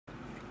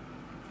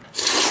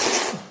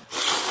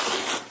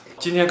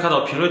今天看到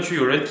评论区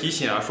有人提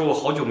醒啊，说我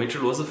好久没吃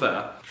螺蛳粉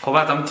了。好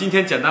吧，咱们今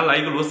天简单来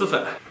一个螺蛳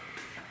粉。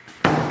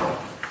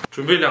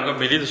准备2个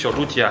美丽的小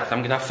猪蹄啊，咱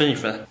们给它分一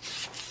分。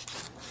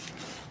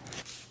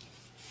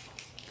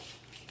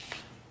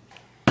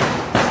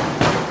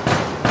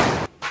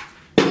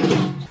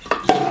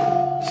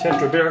先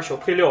准备点小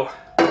配料，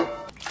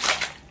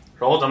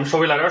然后咱们稍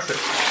微来点水，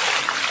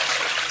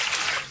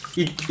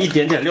一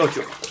点点料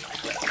酒。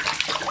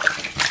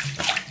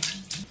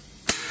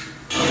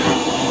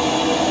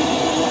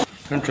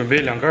准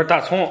备2根大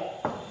葱，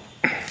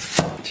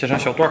切成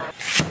小段，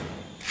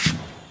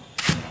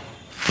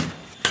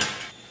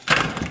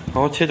然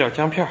后切点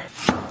姜片，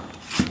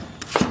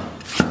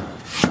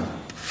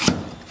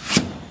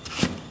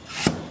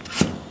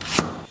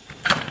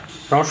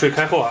然后水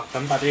开后啊，咱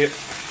们把这个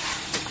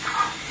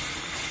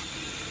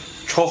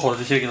焯好的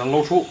这些给它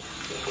捞出，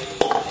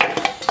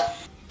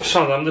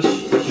上咱们的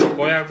小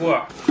高压锅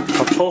啊，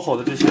把焯好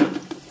的这些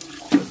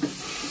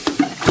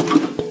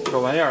小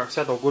玩意儿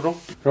下到锅中，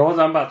然后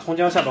咱们把葱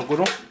姜下到锅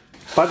中，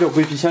八角、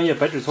桂皮、香叶、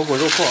白芷、草果、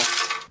肉脯，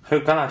还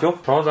有干辣椒，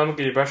然后咱们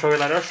给里边稍微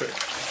来点水，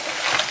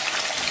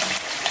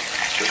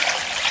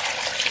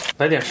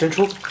来点生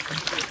抽、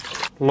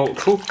老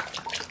抽、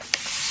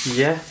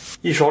盐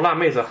，1勺辣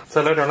妹子，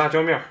再来点辣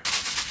椒面，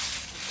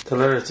再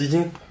来点鸡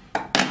精，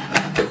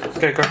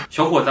盖盖，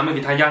小火咱们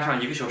给它压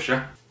上1个小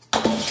时。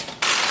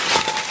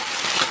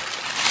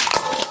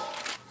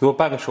给我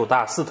半个手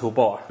大4头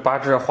鲍啊，8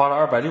只花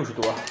了260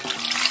多。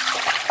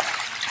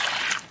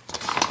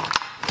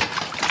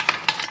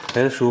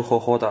来的时候好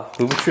好的，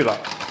回不去了，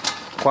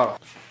挂了。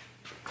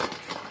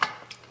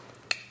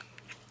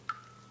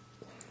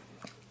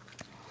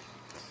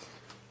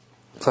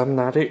咱们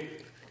拿这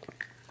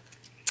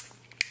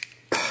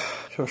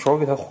小勺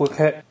给它和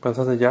开，把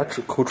它的牙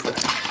齿抠出来。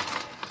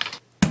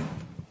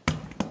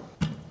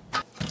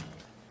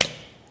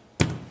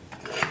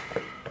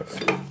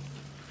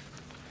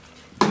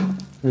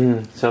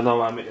相当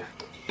完美。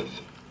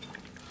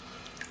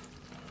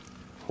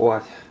我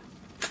天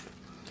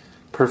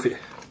 ，perfect。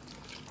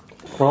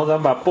然后咱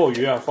们把鲍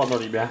鱼啊放到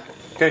里边，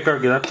盖盖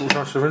给它煮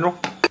上10分钟。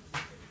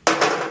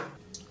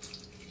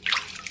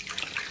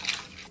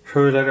稍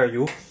微来点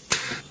油，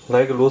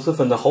来个螺蛳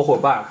粉的好伙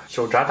伴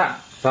小炸蛋，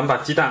咱们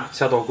把鸡蛋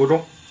下到锅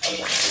中。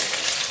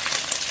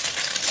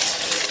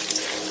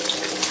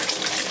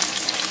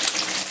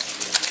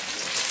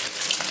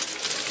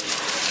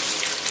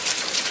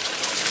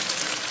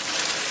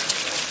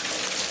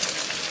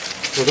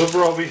我都不知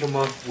道为什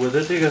么我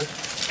的这个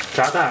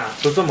炸蛋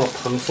都这么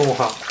蓬松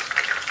哈。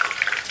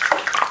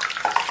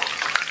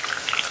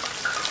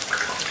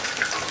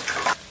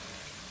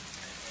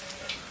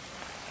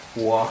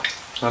我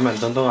满满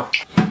登登啊！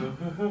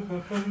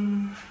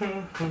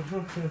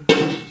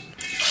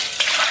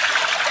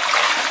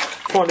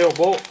放料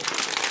包，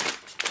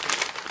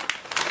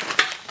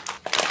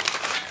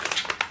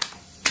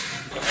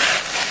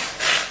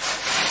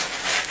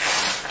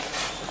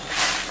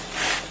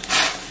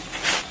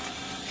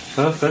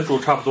咱粉煮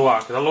差不多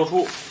啊，给它捞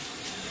出，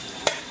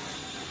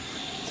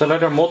再来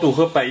点毛肚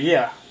和百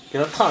叶，给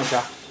它烫一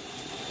下。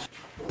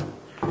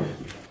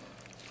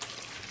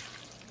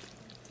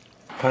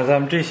把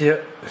咱们这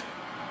些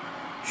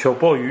小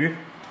鲍鱼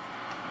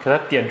给它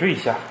点缀一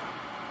下，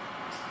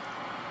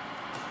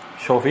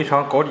小肥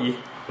肠搞里，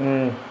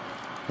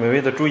美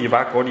味的猪尾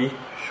巴搞里，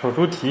小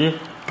猪蹄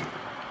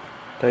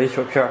来一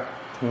小片儿，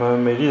咱们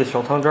美丽的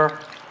小汤汁儿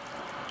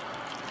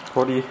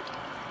搞里，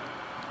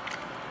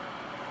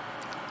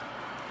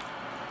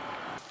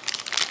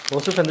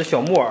螺蛳粉的小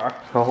木耳，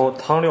然后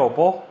汤料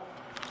包，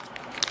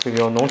这个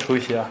要浓稠一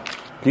些啊。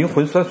灵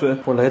魂酸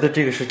笋，我来的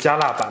这个是加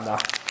辣版的。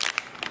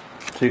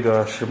这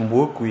个是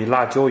魔鬼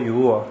辣椒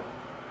油啊，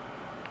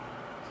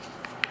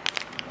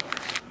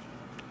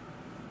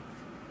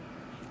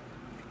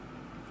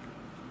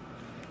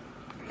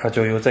辣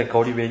椒油再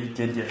搞里边一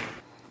点点，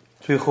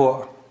最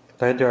后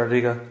来点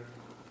这个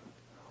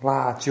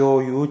辣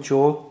椒油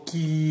椒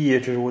鸡，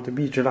这是我的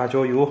秘制辣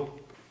椒油。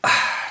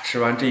吃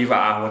完这一碗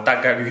啊，我大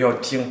概率要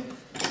经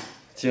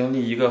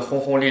历一个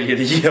轰轰烈烈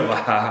的夜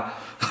晚。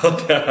好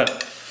的，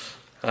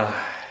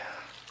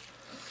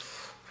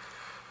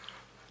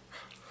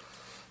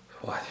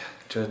我天，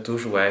这都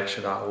是我爱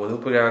吃的，我都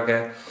不知道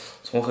该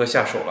从何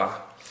下手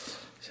了。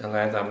先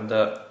来咱们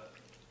的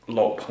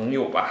老朋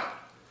友吧，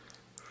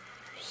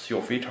小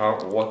肥肠，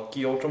我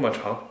腰这么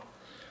长，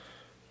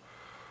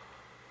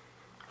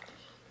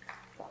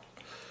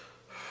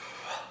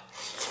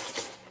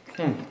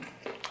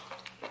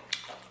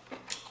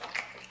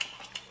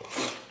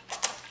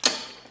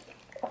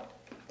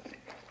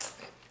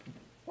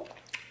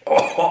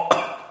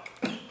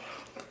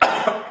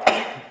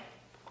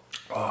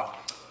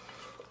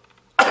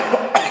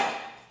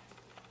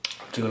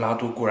这个辣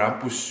度果然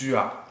不虚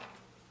啊！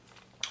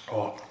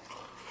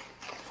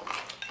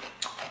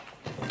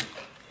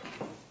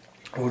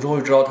我终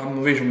于知道他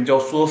们为什么叫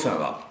嗦粉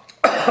了。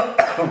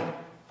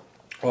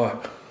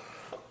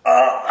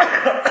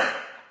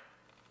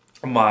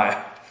妈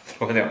呀！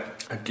我跟你讲，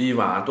这一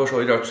碗多少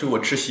有点催我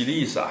吃席的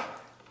意思啊！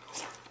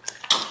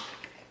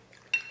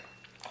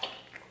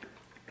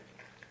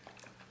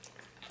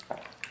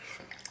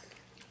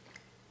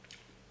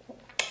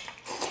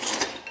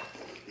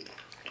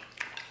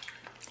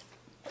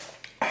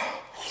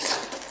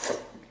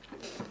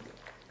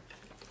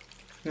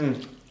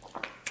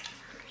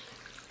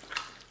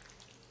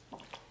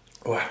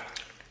哇，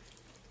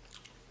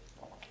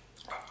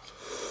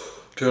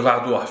这个辣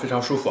度啊非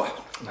常舒服啊，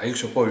来一个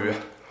小鲍鱼。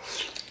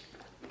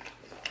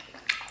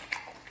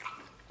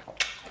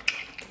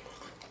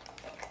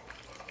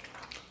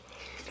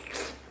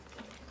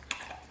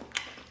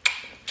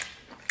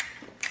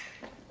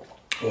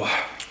哇，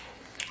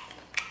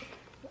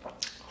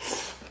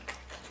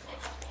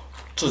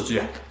刺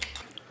激！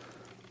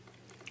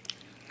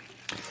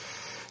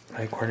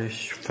来一块的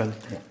粉，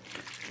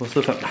螺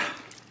蛳粉吧，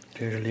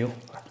这是灵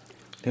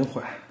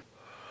魂。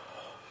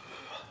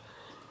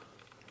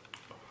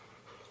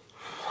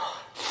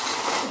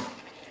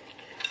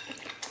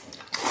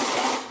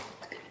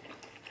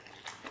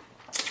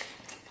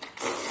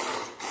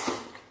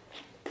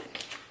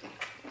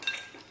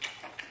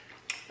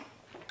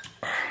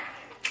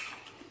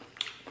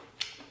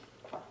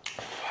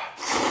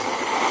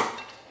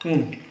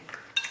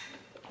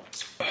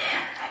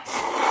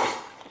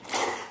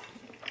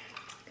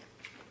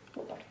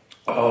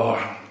哦，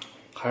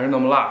还是那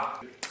么辣，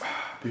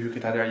必须给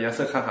它点颜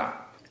色看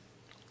看。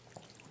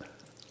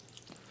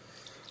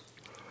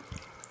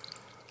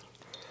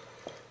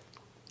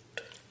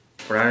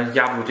不然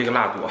压不住这个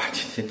辣度啊！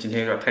今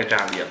天有点太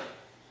炸裂了。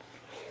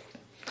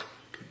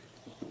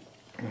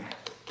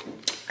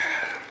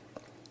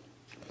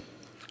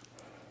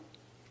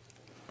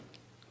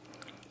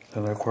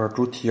再来块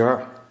猪蹄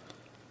儿，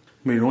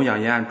美容养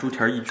颜，猪蹄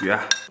儿一绝。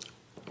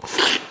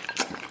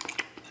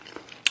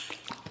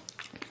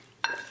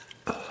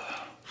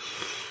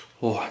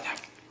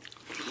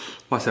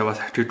哇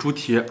塞，这猪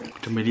蹄，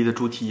这美丽的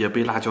猪蹄也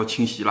被辣椒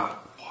侵袭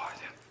了。哇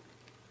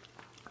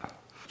塞！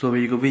作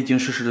为一个未经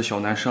世事的小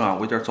男生啊，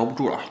我有点遭不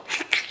住了。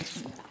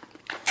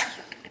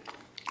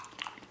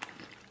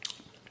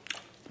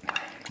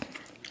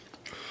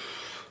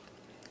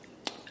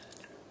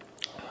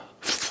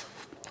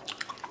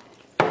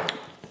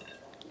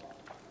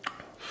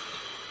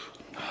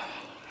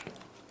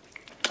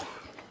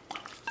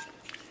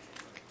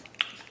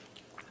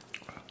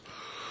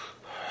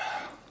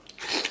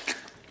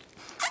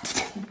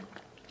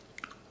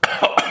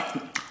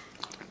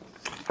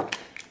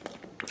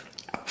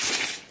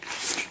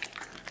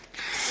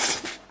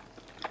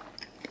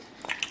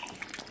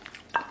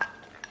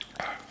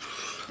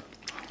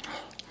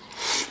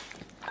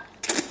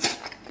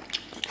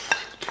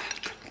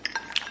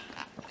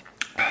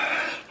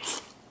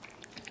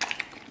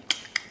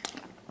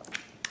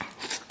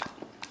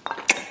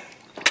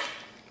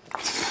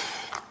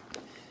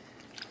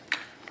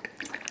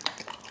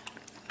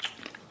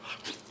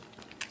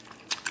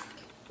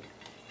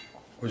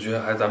我觉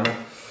得咱们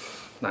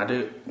拿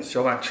这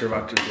小碗吃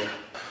吧，直接。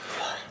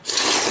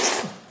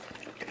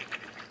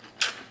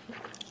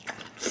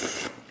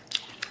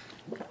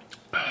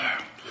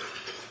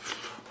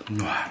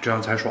哇，这样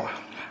才爽。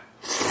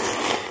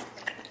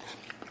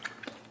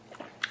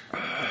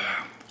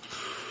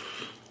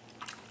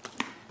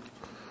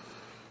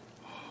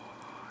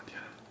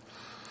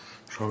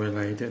稍微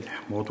来一点点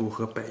毛肚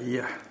和百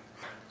叶。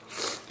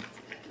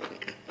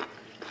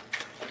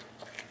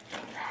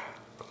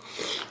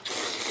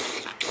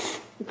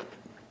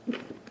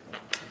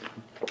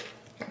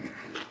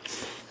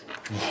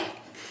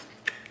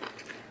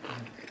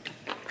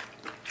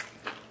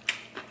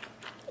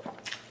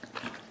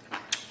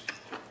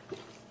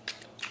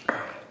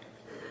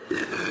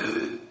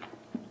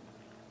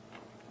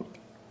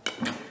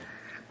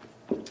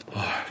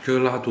这个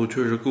辣度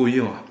确实够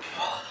硬啊！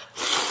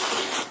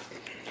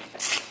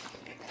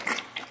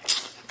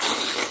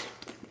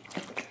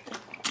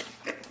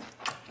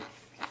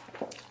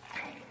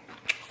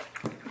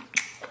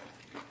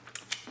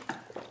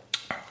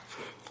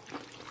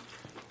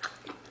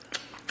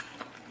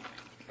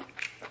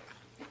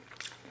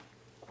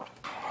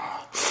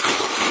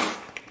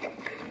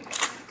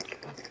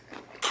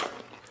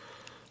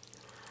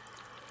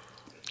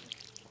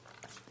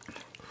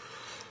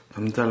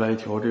咱们再来一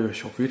条这个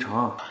小肥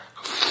肠啊！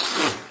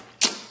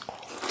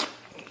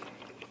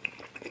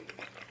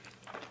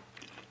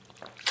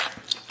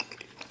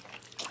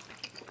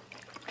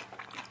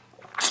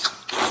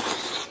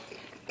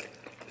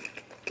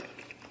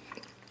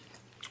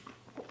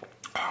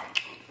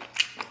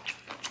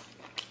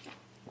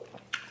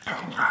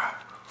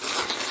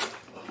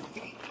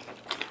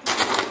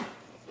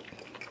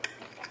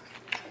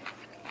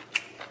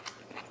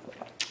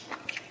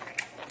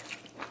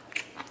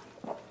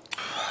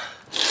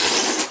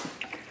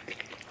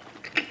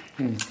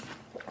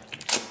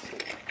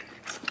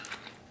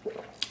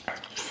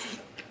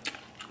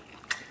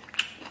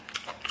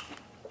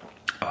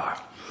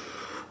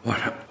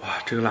哇，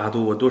这个辣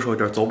度我多少有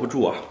点遭不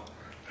住啊！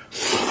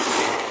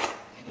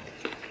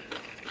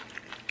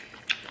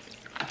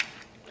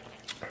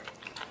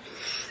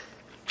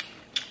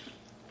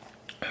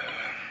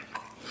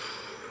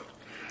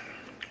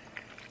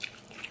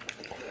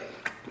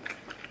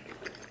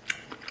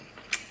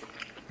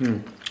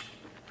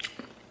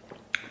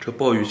这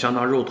鲍鱼相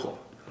当肉头。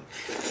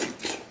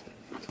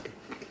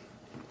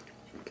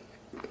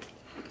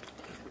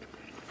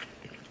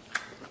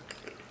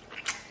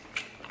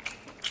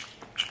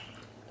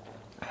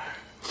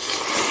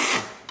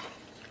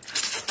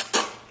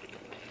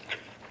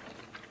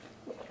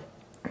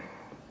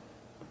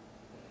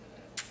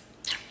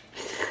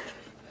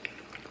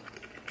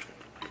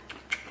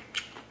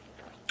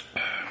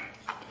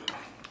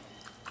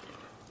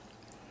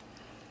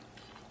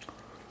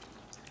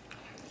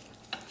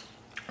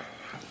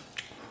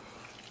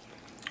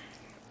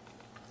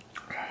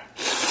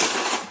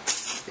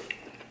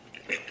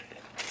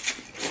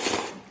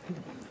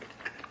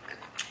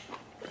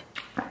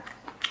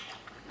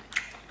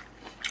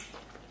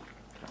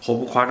毫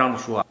不夸张的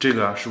说啊，这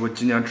个是我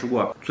今年吃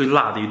过最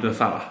辣的一顿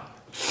饭了。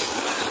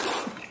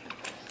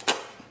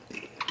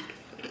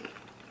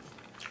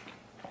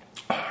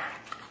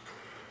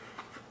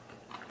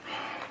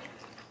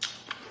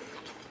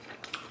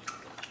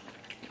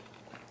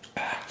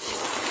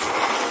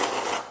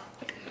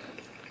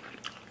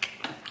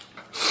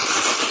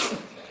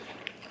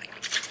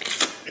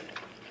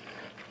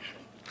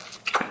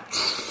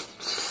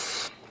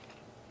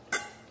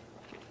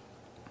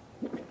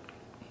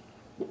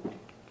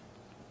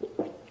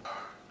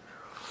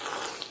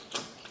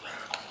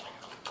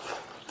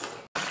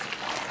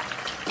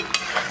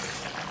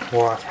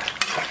我天！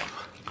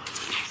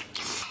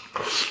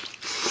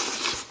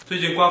最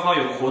近官方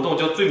有个活动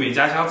叫最美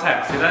家乡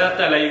菜，给大家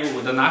带来一个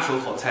我的拿手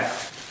好菜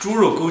——猪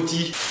肉勾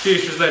鸡。这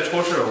是在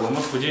超市，我们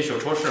附近小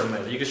超市买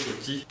的一个小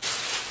鸡。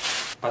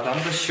把咱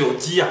们的小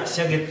鸡啊，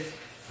先给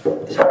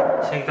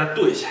它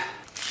剁一下。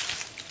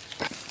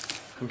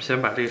我们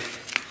先把这个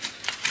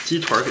鸡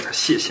腿给它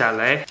卸下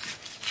来，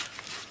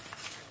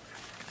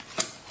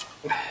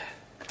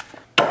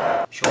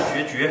小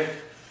绝绝，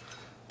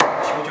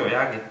小脚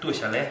丫给剁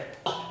下来。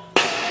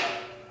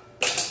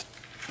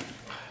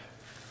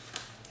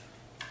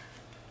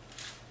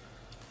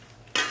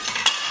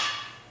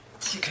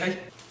切开，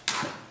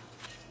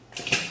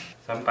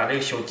咱们把这个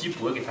小鸡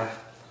脖给它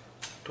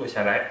剁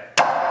下来，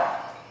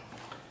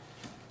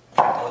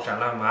花刀斩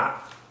乱麻，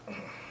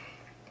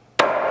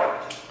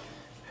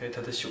还有它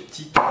的小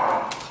鸡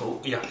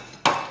头，哎呀，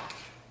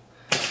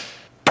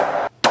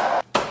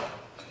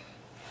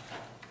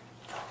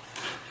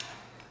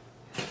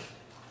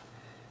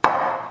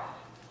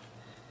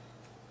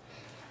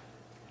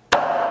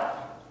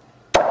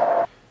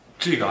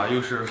这个啊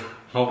又是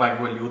老板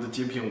给我留的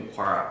精品五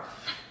花啊。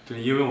对，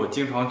因为我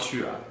经常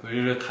去啊，所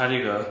以说他这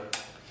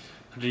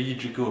一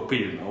直给我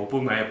备着呢，我不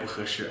买也不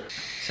合适。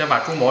先把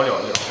猪毛燎一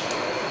燎，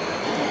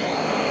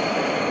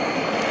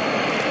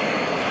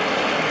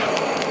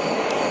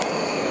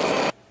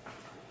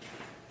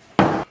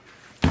我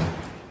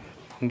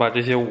们把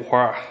这些五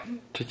花啊，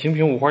这精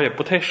品五花也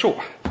不太瘦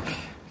啊，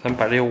咱们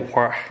把这些五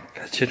花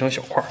给它切成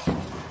小块。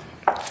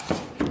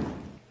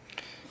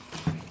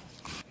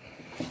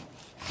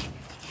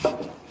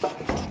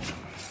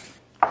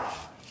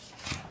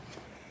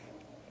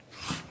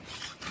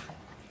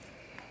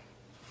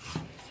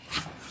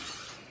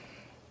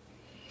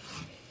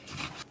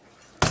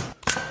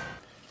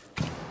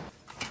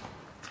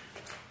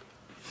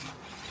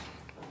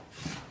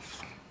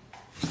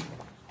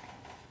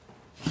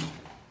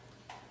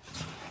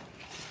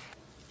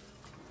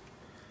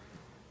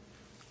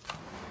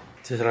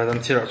接下来咱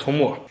们切点葱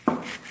末，然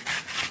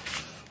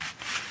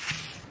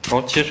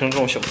后切成这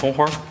种小葱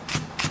花。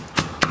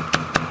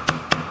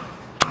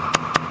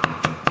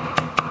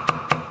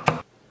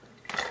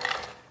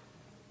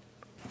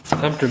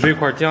咱们准备一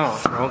块姜啊，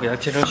然后给它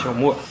切成小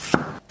末。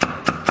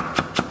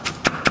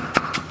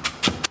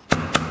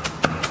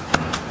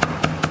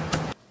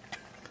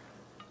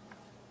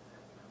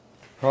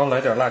然后来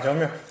点辣椒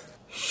面、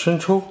生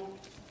抽、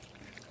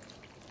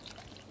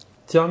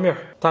姜面、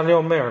大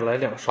料面来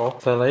2勺，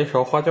再来1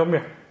勺花椒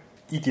面，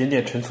一点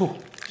点陈醋。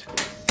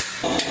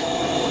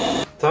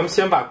咱们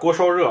先把锅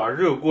烧热啊，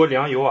热锅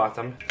凉油啊，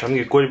咱们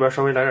给锅里边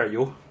稍微来点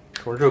油，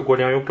这种热锅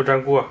凉油不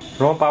粘锅，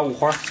然后把五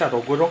花下到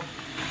锅中。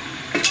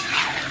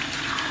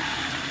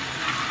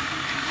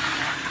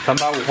咱们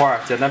把五花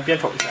简单煸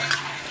炒一下。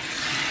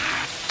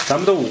咱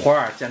们的五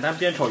花简单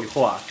煸炒以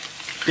后啊，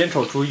煸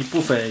炒出一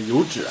部分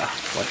油脂啊，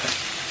我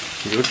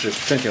天，油脂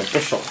正经不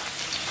少，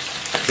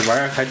这玩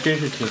意儿还真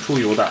是挺出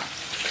油的。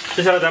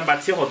接下来咱们把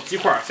切好的鸡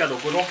块下到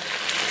锅中，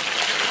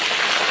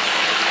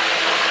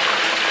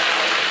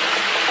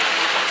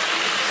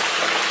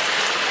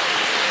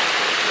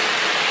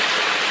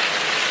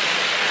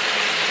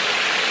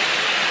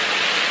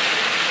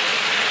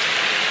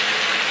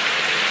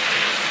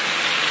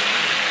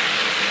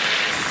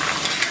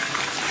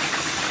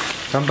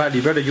咱们把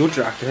里边的油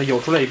脂啊给它舀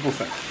出来一部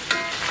分，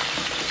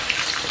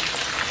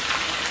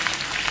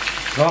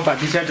然后把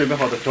提前准备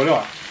好的调料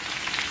啊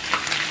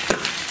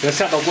给它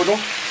下到锅中，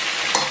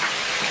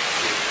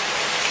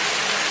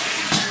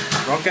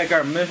然后盖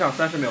盖焖上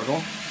30秒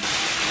钟，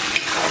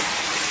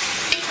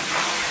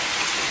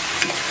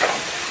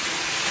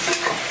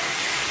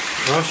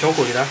然后小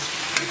火给它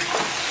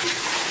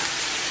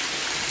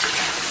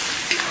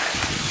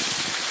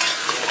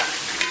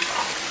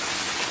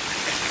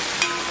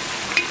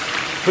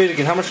为了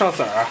给它们上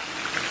色啊，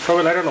稍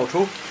微来点老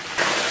抽，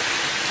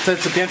再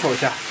次煸炒一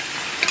下，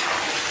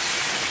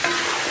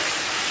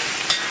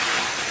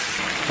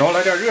然后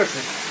来点热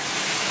水，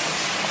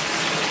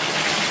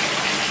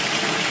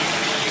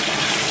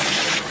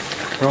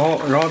然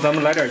后咱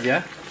们来点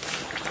盐、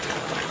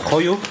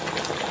蚝油，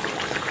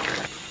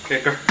盖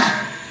盖，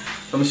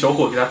咱们小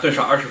火给它炖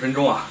上20分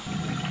钟啊，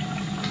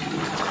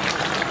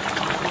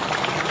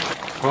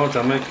然后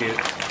咱们给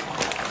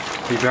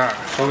里边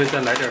稍微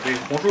再来点这个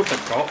红薯粉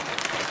条。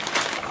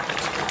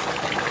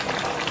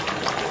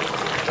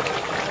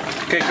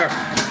盖盖，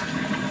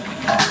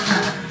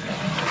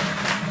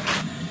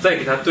再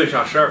给它炖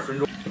上12分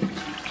钟。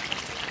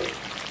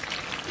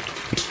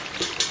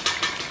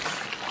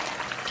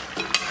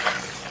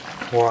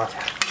我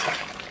天，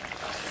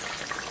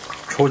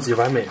超级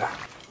完美啊！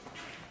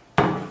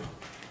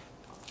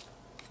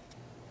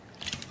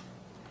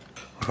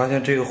我发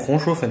现这个红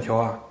薯粉条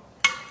啊，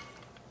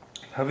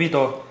它味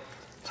道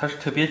它是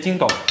特别筋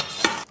道的。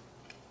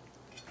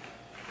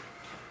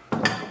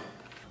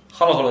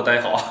Hello， 大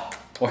家好，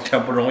我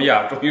天不容易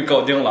啊，终于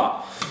搞定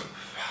了。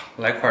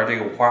来块这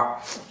个五花，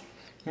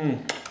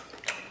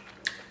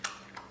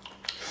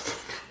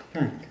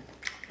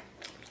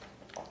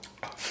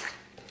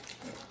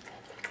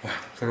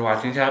说实话，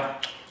今天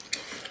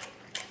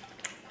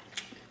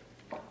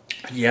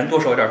盐多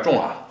少有点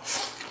重啊。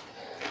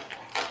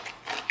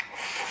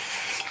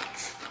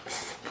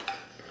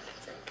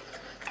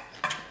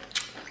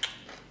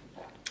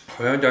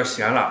好像有点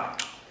咸了，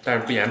但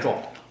是不严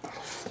重。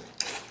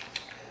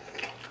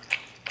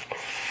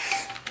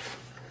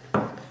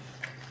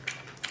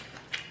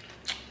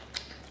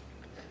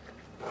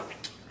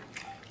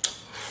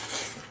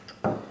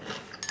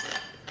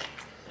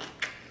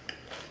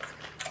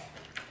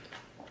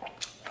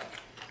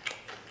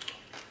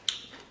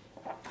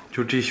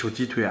就这小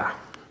鸡腿啊，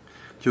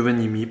就问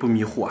你迷不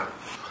迷糊啊？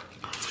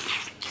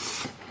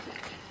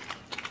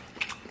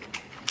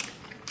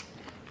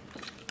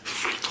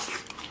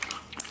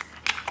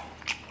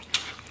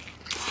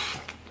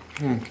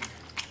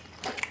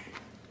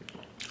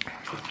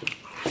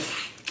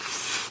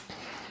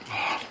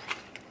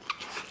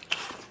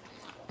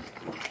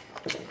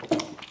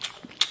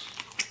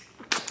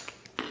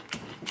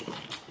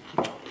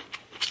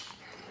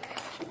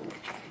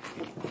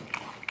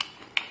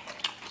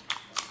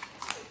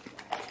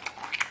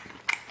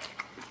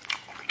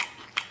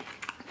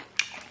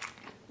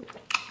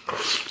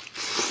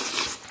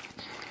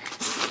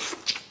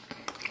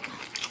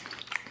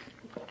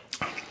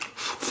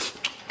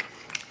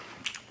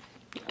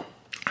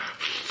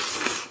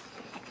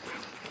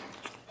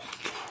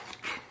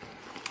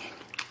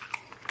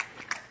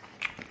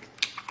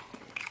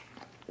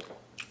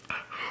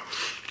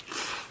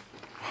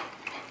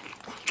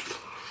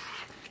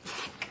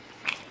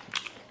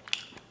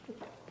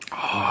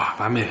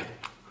完美。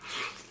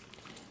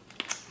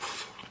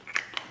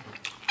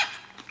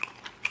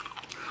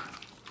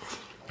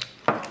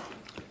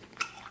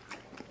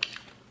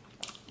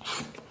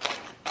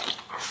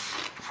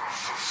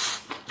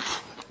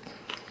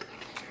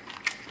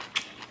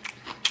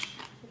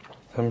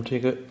咱们这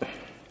个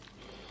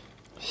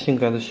性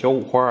感的小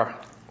五花啊，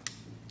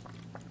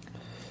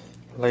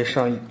来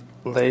上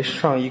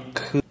一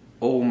颗。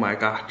Oh my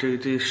god，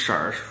 这色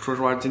儿，说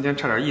实话，今天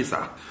差点意思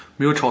啊，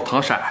没有炒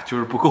糖色，就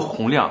是不够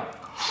红亮。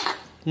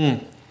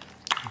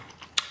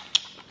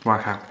我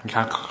看，你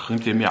看很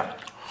紧密啊。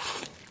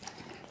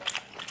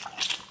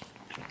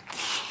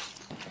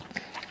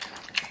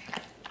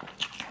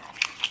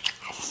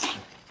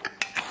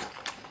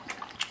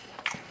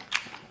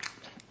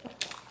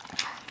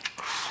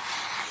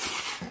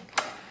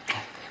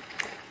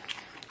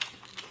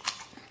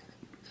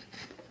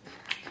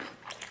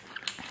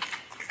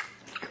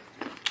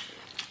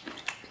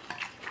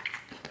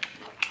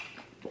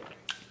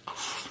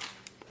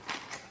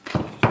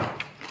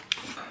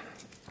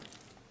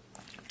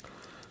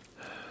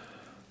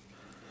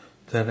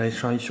再来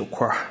上一小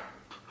块儿，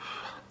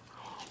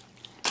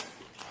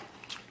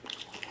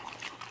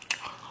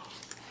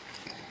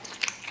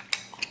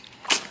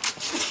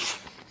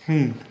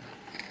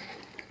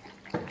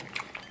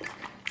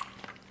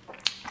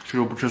吃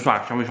肉不吃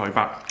蒜，香味少一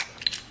半。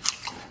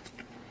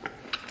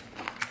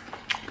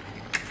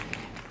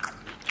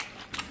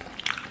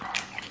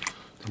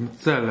咱们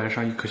再来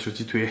上一颗小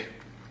鸡腿。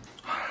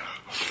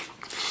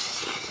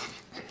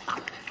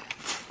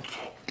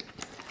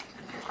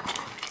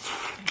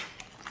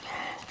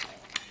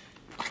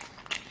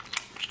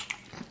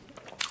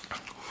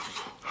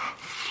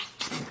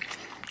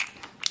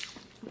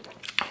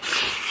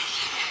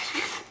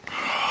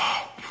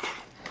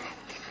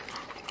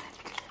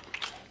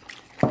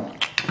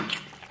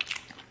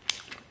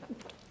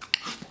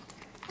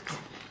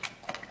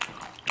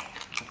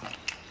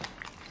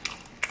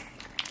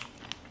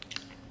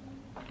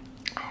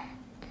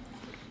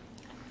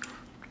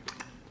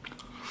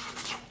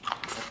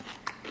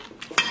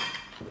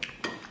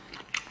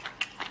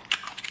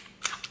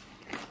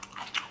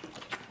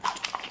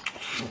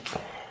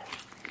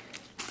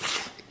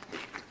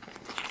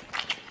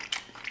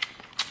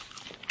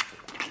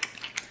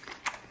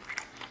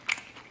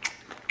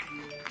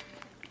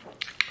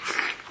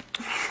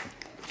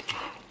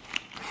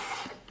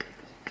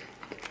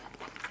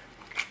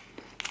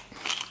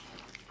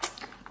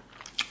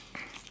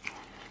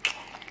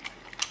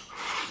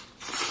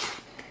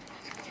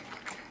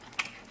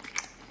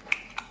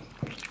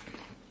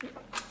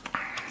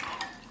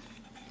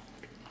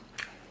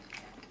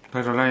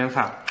来点蓝叶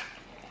菜，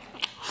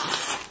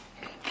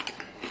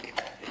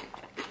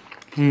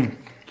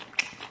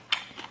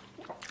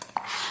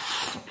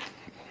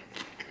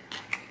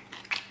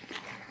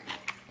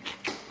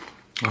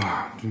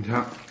今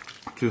天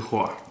最后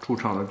啊出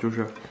场的就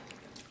是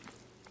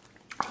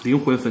灵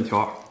魂粉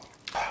条。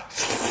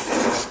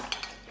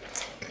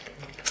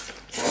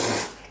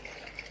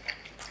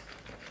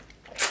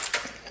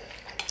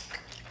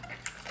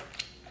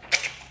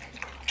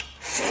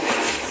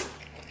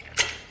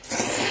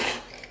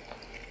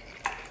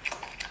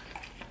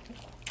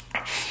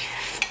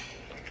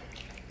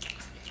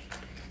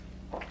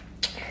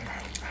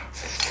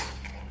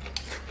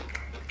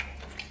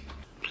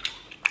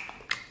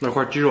那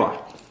块鸡肉啊，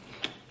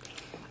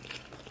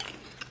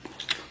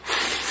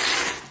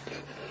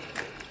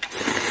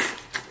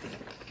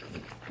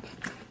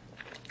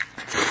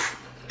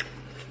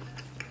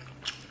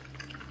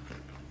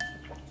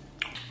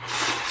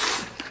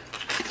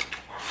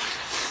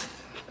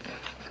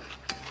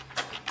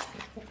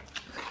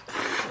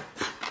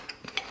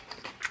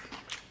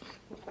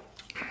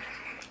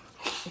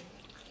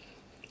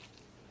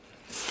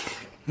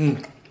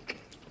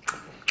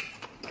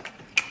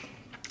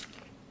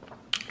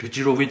这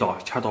鸡肉味道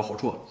恰到好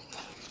处。